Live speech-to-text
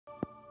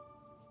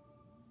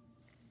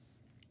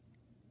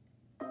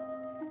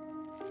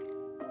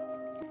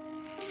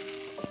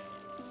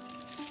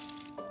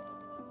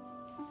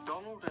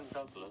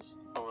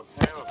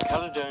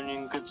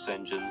Caledonian goods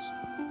engines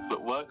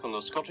that work on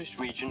the Scottish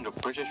region of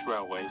British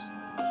railways.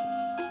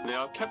 They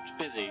are kept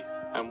busy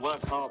and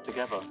work hard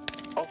together,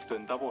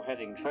 often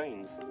double-heading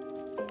trains.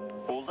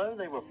 Although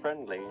they were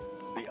friendly,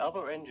 the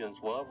other engines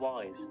were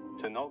wise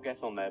to not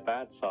get on their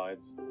bad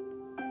sides,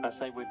 as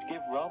they would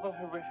give rather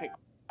horrific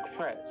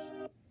threats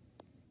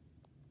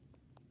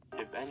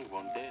if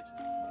anyone did.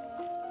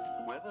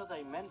 Whether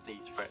they meant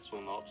these threats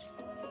or not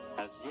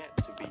has yet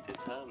to be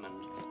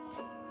determined.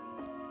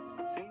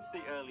 Since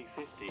the early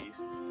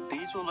 50s,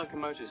 diesel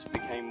locomotives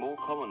became more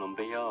common on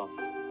BR.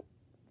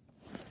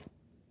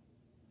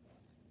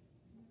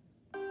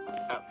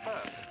 At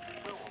first,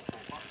 no one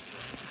thought much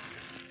of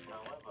it.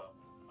 However,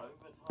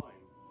 over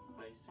time,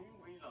 they soon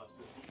realised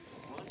that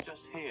diesels weren't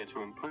just here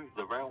to improve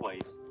the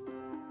railways.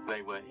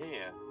 They were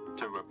here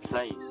to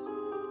replace.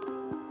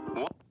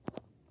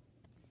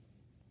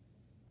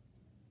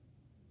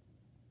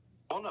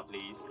 One of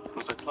these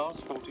was a Class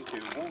 42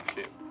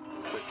 warship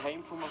that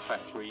came from a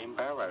factory in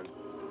Barrow.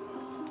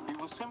 It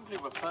was simply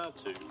referred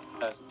to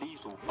as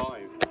Diesel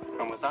 5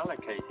 and was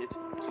allocated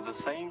to the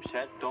same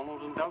shed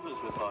Donald and Douglas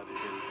resided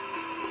in.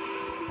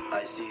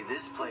 I see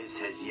this place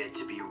has yet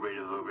to be rid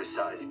of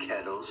oversized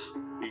kettles,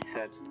 he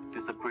said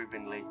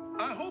disapprovingly.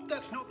 I hope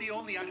that's not the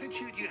only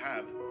attitude you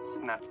have,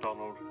 snapped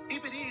Donald.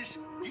 If it is,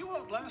 you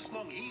won't last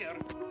long here.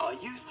 Are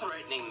you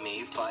threatening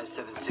me,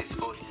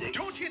 57646?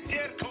 Don't you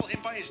dare call him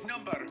by his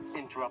number,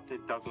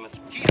 interrupted Douglas.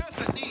 He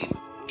has a name,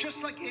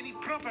 just like any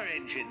proper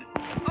engine.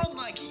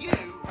 Unlike you.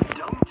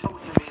 Don't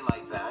talk to me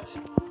like that.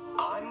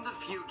 I'm the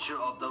future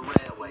of the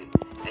railway,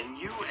 and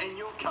you and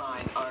your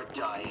kind are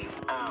dying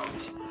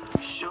out.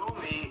 Show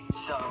me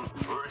some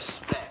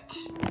respect.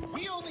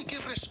 We only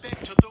give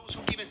respect to those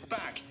who give it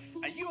back,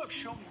 and you have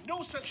shown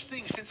no such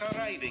thing since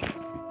arriving.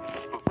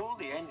 Before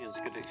the engines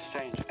could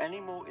exchange any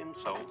more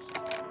insults,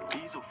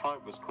 Diesel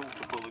 5 was called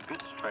to pull the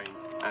goods train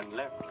and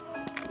left.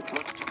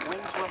 But the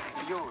twins were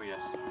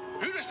furious.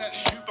 Who does that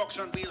shoebox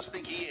on wheels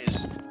think he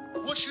is?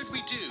 What should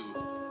we do?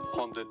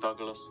 Pondered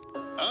Douglas.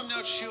 I'm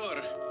not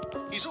sure.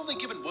 He's only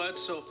given words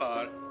so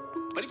far.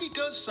 But if he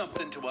does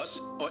something to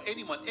us, or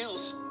anyone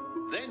else,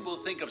 then we'll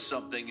think of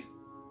something.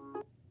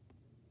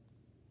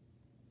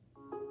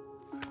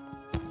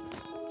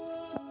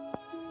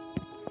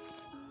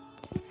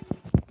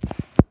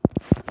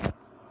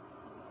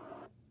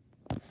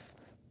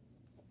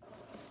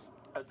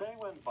 A day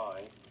went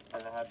by,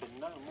 and there had been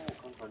no more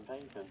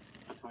confrontation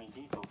between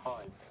Diesel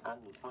 5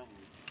 and the twins.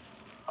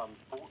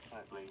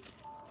 Unfortunately,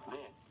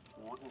 this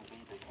wouldn't be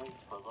the case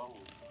for long.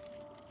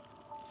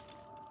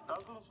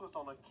 Douglas was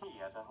on a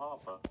quay at a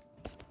harbour.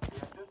 He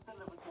had just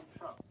delivered some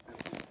trucks to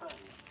his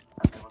friends,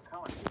 and they were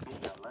currently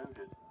being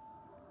unloaded.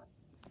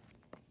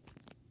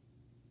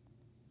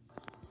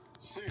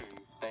 Soon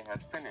they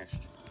had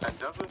finished, and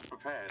Douglas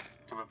prepared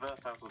to reverse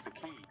out of the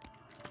quay.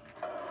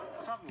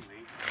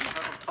 Suddenly, he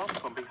heard a bump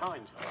from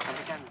behind and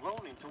began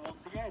rolling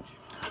towards the edge.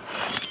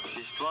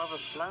 His driver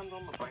slammed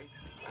on the brakes,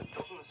 and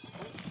Douglas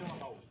switched to a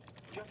halt,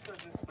 just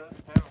as his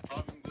first pair of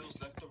driving wheels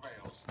left the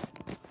rails.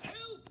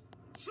 Help!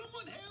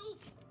 Someone help!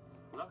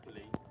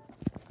 Luckily,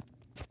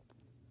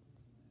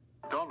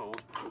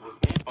 Donald, who was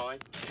nearby,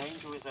 came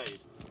to his aid,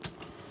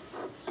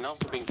 and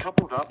after being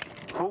coupled up,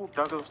 pulled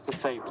Douglas to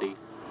safety.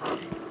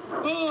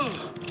 Oh,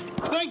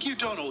 thank you,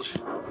 Donald.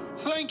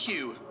 Thank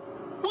you.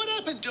 What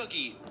happened,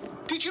 Dougie?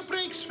 Did your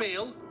brakes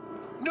fail?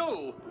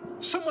 No,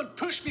 someone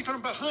pushed me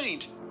from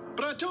behind,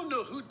 but I don't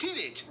know who did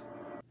it.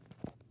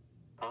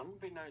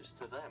 Unbeknownst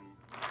to them,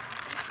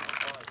 Diesel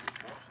 5 was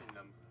watching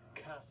them,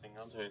 cursing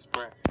under his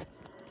breath.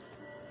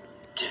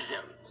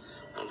 Damn,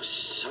 I was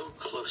so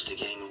close to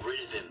getting rid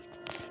of him.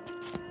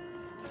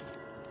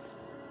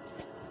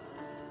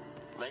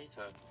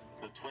 Later,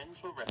 the twins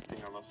were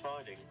resting on a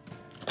siding,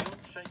 still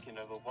shaken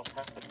over what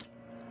happened.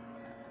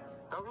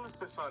 Douglas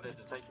decided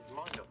to take his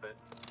mind off it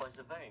by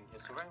surveying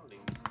his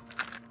surroundings.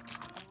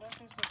 He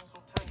noticed a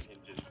little tank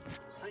engine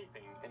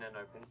sleeping in an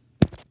open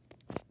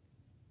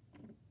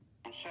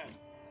shed.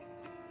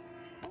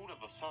 All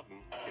of a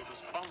sudden, it was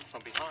bumped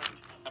from behind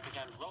and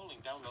began rolling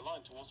down the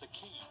line towards a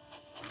quay.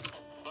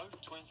 Both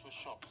twins were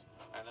shocked,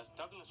 and as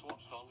Douglas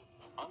watched on,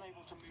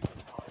 unable to move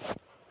aside,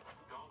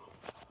 Donald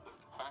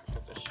looked back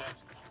at the shed.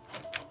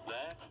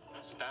 There,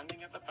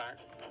 standing at the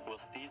back, was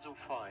Diesel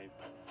 5,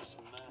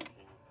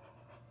 smirking.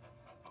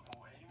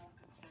 Before anyone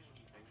could say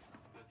anything,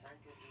 the tank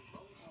engine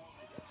rolled towards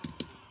the edge of the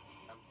quay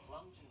and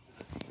plunged into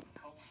the deep,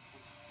 cold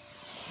sea.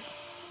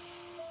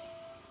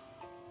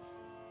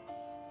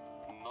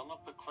 None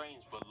of the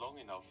cranes were long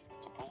enough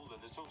to pull the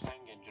little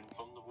tank engine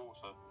from the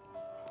water.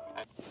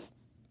 And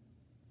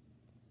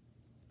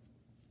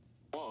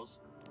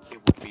it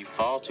would be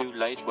far too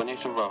late when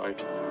it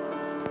arrived.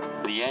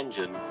 The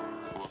engine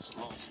was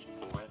lost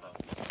forever.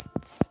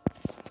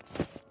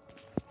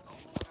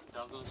 Donald and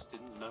Douglas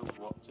didn't know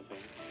what to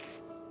think.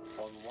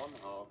 On one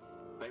half,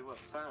 they were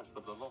sad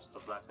for the loss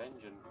of that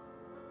engine,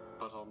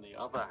 but on the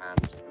other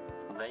hand,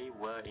 they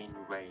were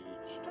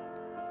enraged.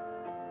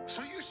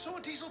 So you saw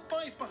Diesel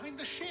 5 behind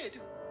the shed?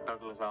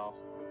 Douglas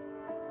asked.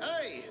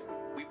 Aye,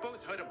 we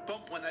both heard a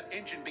bump when that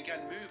engine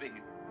began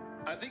moving.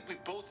 I think we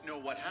both know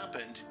what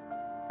happened.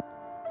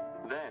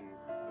 Then,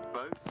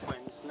 both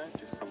twins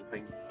noticed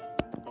something.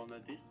 On a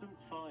distant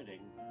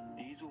siding,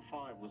 Diesel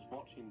 5 was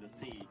watching the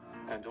sea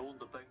and all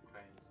the boat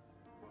cranes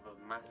with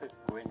a massive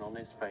grin on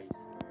his face.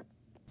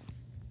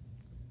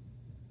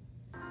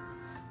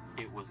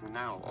 It was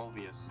now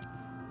obvious.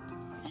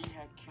 He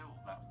had killed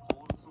that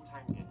poor little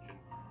tank engine,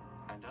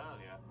 and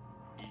earlier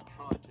he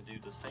tried to do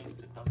the same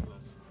to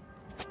Douglas.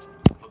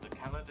 For the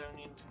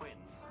Caledonian twins,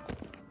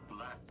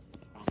 that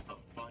was the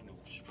final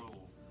straw.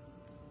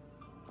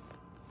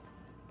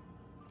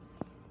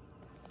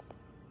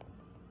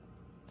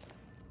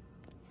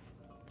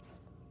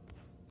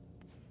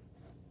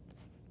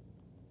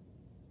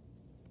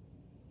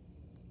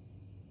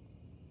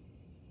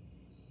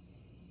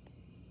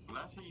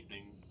 That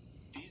evening,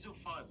 Diesel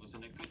 5 was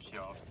in a goods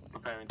yard,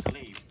 preparing to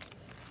leave.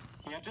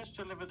 He had just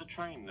delivered the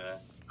train there,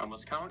 and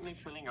was currently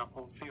filling up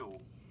on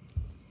fuel.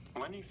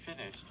 When he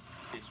finished,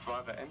 his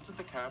driver entered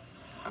the cab,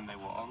 and they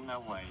were on their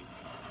way.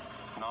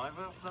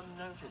 Neither of them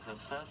noticed a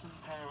certain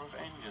pair of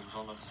engines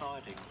on the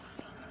siding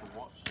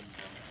watching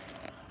them.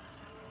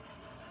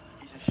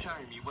 It's a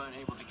shame you weren't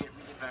able to get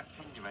rid of that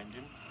Tinder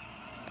engine,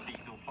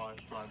 Diesel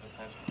 5's driver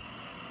said.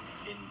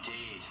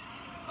 Indeed.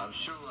 I'm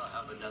sure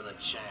I'll have another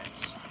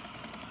chance.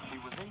 He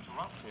was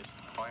interrupted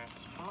by a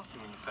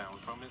spluttering sound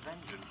from his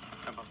engine,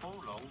 and before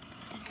long,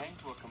 he came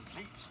to a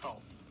complete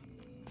stop.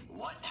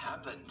 What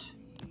happened?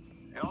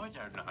 I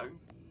don't know,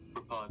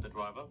 replied the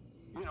driver.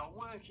 You're not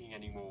working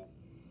anymore.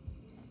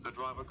 The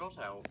driver got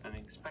out and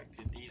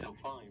inspected Diesel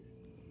 5,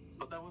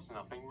 but there was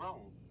nothing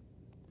wrong,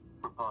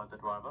 replied the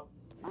driver.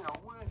 You're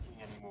not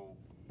working anymore.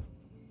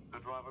 The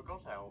driver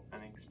got out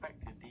and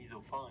inspected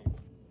Diesel 5,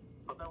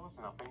 but there was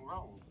nothing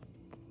wrong.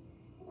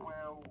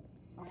 Well,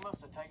 we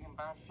must have taken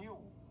bad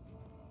fuel.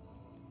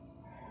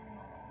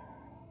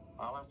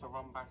 I'll have to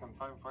run back and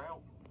phone for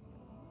help.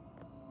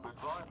 The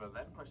driver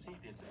then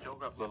proceeded to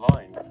jog up the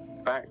line,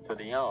 back to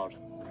the yard,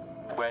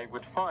 where he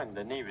would find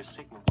the nearest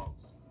signal box.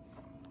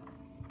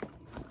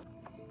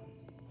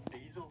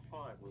 Diesel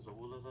 5 was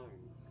all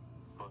alone,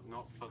 but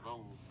not for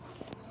long.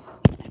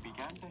 He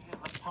began to hear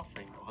the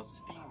puffing of a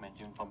steam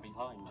engine from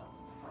behind.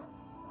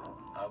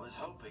 I was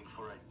hoping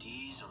for a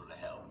diesel to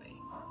help me,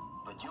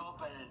 but you're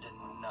better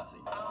than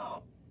nothing.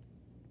 Oh!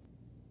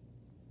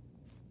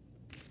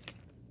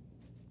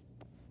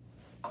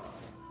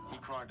 He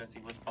cried as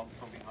he was bumped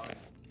from behind.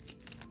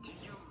 Do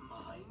you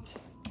mind?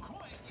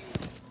 Quiet,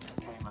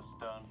 you! Came a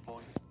stern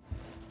voice.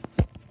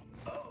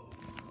 Oh,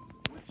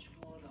 which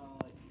one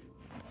are you?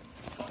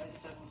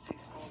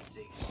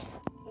 57646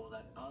 or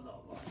that other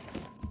one?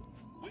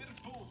 We're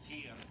both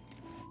here.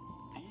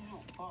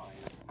 Diesel 5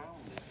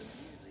 found this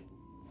amusing.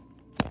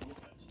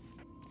 What?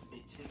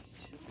 It takes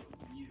two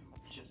of you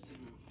just to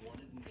move one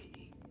of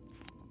me?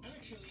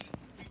 Actually,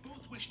 we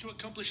both wish to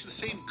accomplish the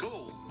same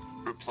goal,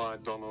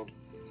 replied Donald.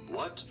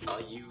 What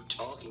are you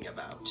talking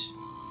about?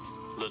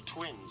 The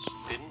twins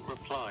didn't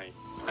reply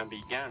and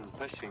began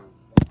pushing.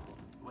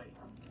 Wait,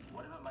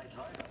 what about my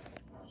driver?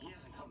 He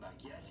hasn't come back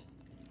yet.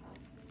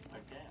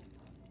 Again,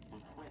 the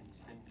twins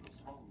didn't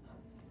respond.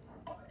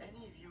 Are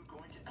any of you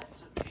going to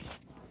answer me?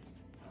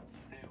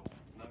 Still,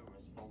 no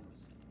response.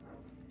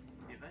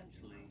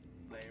 Eventually,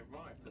 they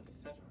arrived at a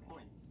set of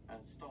points and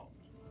stopped.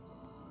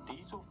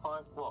 Diesel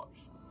 5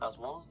 watched as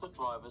one of the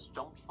drivers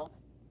jumped from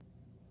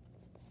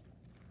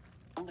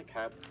the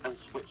cab and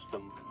switched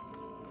them.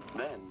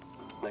 Then,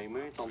 they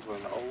moved onto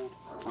an old,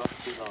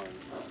 rusty line.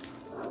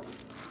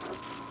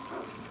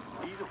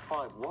 Diesel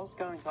 5 was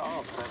going to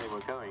ask where they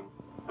were going,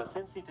 but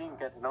since he didn't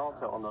get an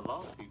answer on the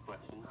last few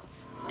questions,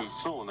 he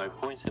saw no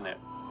point in it.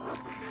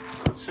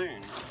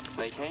 Soon,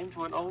 they came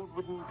to an old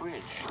wooden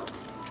bridge.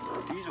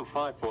 Diesel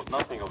 5 thought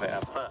nothing of it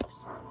at first,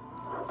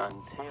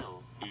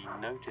 until he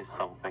noticed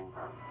something.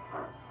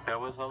 There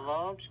was a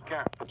large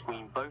gap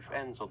between both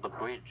ends of the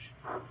bridge,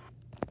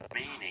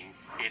 meaning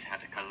it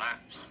had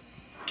collapsed.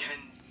 Can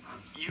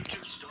you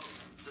two stop?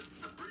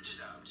 The bridge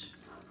is out.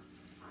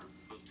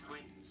 The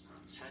twins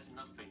said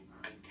nothing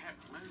and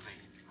kept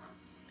moving.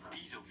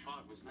 Diesel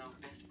 5 was now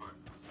desperate.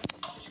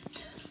 Are you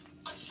deaf?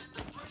 I said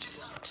the bridge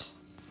is out.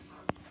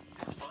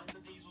 Despite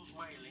the diesels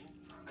wailing,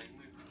 they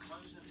moved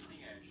closer to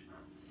the edge.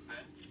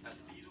 Then, as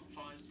Diesel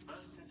 5's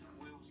first set of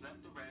wheels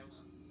left the rails,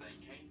 they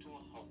came to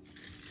a halt.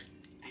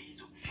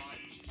 Diesel 5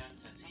 began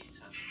to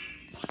teeter.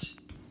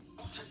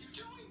 What are you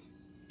doing?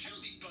 Tell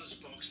me,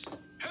 Buzzbox,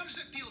 how does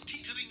it feel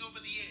teetering over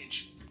the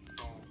edge?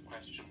 Donald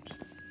questioned.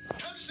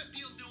 How does it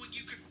feel knowing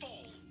you could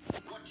fall?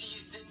 What do you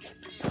think it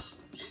feels?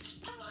 It's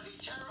bloody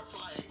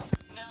terrifying.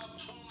 Now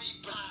pull me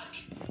back.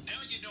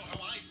 Now you know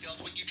how I felt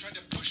when you tried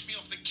to push me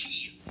off the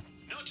quay.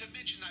 Not to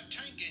mention that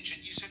tank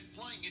engine you sent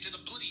flying into the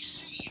bloody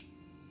sea.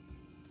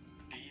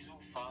 Diesel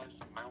 5's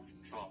mouth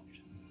dropped.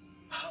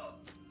 How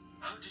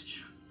did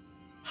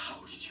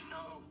you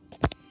know?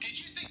 Did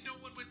you think no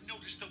one would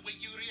notice the way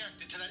you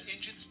reacted to that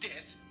engine's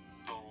death?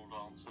 Donald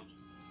answered.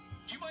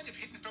 You might have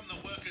hidden from the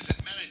workers and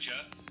manager,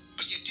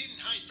 but you didn't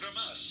hide from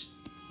us.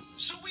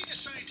 So we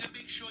decided to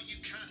make sure you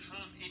can't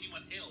harm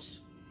anyone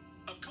else.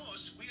 Of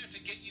course, we had to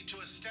get you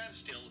to a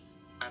standstill,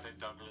 added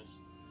Douglas.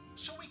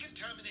 So we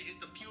contaminated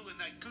the fuel in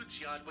that goods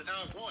yard with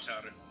our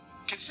water.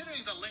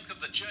 Considering the length of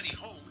the journey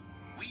home,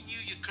 we knew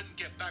you couldn't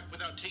get back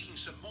without taking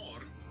some more.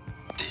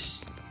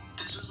 This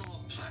was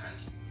all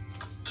planned.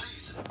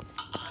 Please,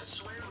 I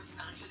swear it was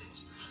an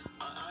accident.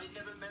 I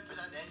never meant for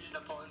that engine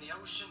to fall in the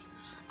ocean.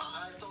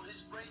 I thought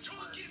his brakes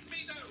were... Don't give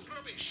me that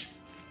rubbish!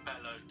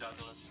 Bellowed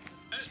Douglas.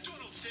 As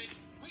Donald said,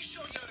 we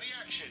saw your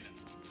reaction.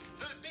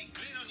 That big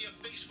grin on your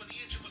face when the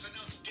engine was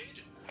announced dead.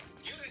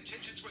 Your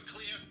intentions were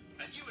clear,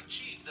 and you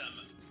achieved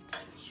them.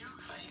 And you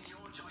claim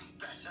you're doing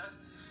better?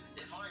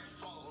 If I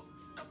fall,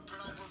 the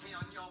blood will be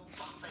on your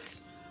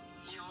bumpers.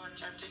 You're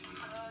attempting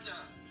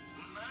murder.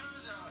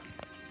 Murder!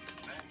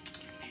 Then,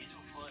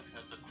 Diesel 5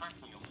 heard the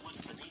cracking of wood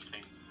beneath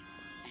him.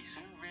 He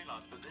soon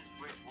realized that this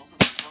bridge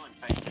wasn't designed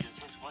for engines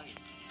this way.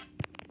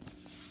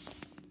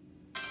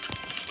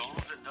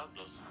 Donald and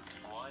Douglas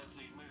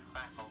wisely moved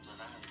back onto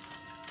land.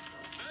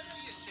 Murder,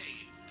 you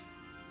say?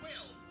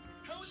 Well,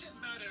 how does it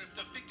matter if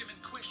the victim in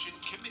question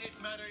committed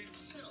murder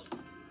himself?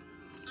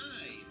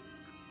 Aye.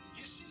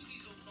 You see,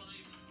 Diesel 5,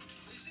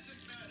 this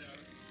isn't murder.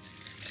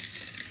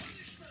 This is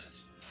punishment.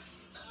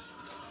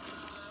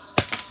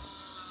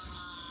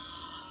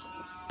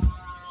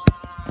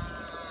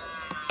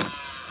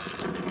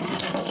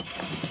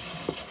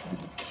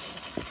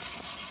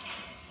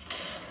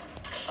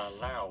 A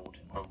loud,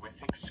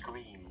 horrific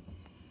scream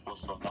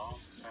was the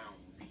last sound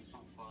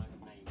Diesel 5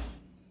 made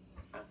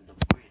as the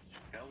bridge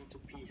fell to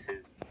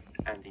pieces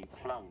and he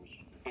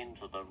plunged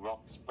into the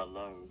rocks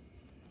below.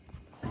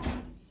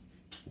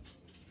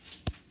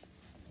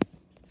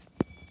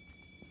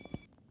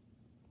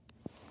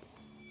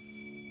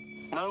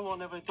 No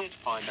one ever did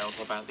find out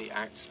about the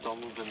act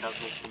Donald and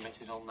Douglas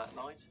committed on that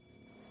night,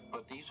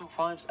 but Diesel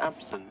 5's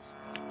absence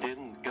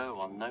didn't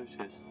go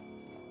unnoticed.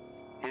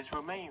 His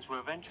remains were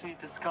eventually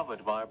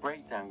discovered by a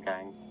breakdown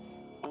gang,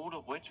 all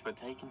of which were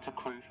taken to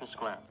crew for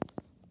scrap.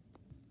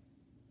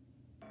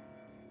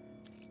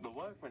 The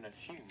workmen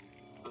assumed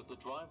that the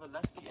driver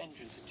left the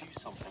engine to do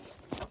something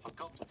and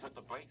forgot to put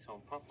the brakes on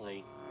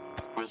properly,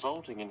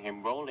 resulting in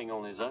him rolling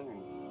on his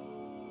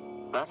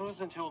own. That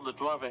was until the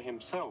driver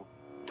himself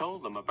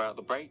told them about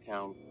the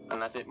breakdown and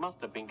that it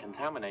must have been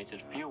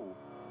contaminated fuel,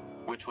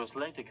 which was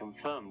later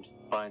confirmed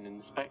by an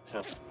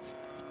inspector.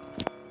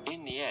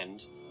 In the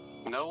end,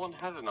 no one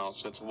had an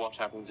answer to what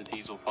happened to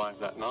Diesel 5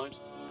 that night.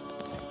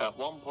 At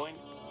one point,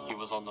 he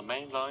was on the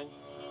main line,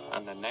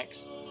 and the next,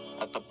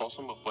 at the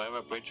bottom of where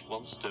a bridge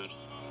once stood.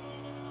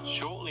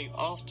 Shortly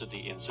after the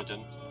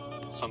incident,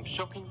 some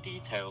shocking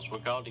details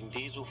regarding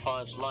Diesel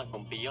 5's life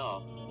on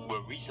BR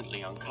were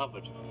recently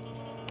uncovered.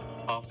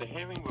 After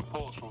hearing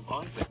reports from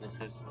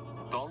eyewitnesses,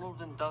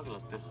 Donald and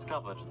Douglas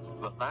discovered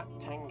that that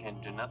tank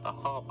engine at the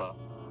harbour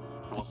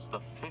was the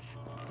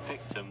 5th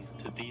victim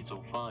to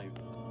Diesel 5.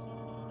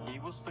 He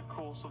was the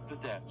cause of the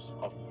deaths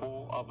of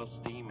 4 other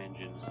steam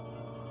engines,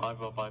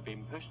 either by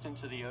being pushed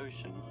into the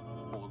ocean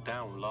or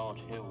down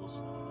large hills.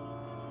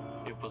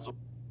 It was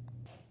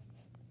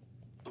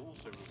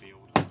also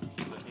revealed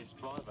that his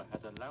driver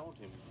had allowed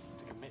him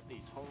to commit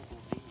these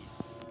horrible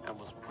deeds and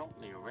was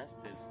promptly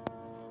arrested.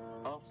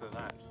 After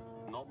that,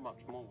 not much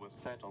more was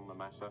said on the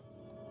matter.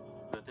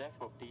 The death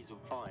of Diesel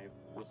 5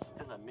 was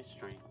still a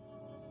mystery,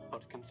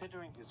 but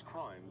considering his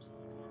crimes,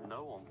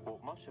 no one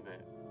thought much of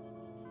it.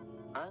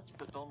 As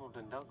for Donald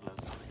and Douglas,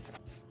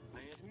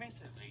 they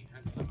admittedly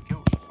had some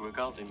guilt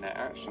regarding their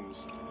actions.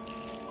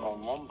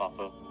 On one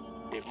buffer,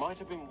 it might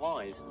have been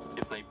wise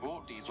if they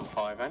brought Diesel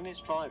 5 and his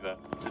driver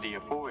to the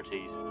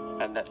authorities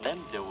and let them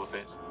deal with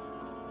it.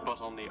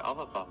 But on the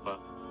other buffer,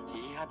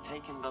 he had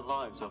taken the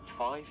lives of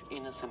 5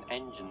 innocent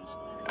engines,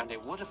 and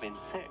it would have been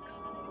 6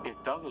 if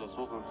Douglas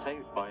wasn't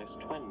saved by his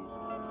twin.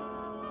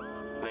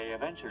 They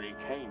eventually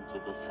came to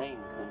the same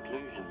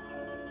conclusion.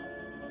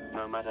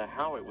 No matter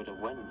how it would have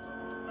went,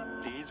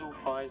 Diesel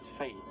 5's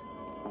fate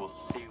was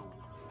sealed.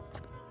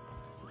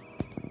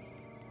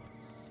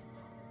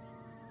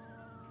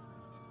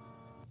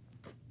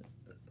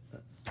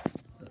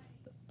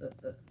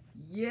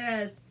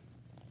 Yes!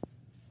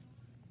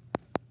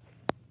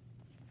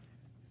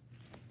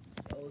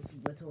 Those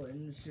little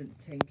ancient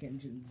tank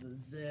engines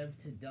deserve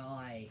to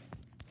die.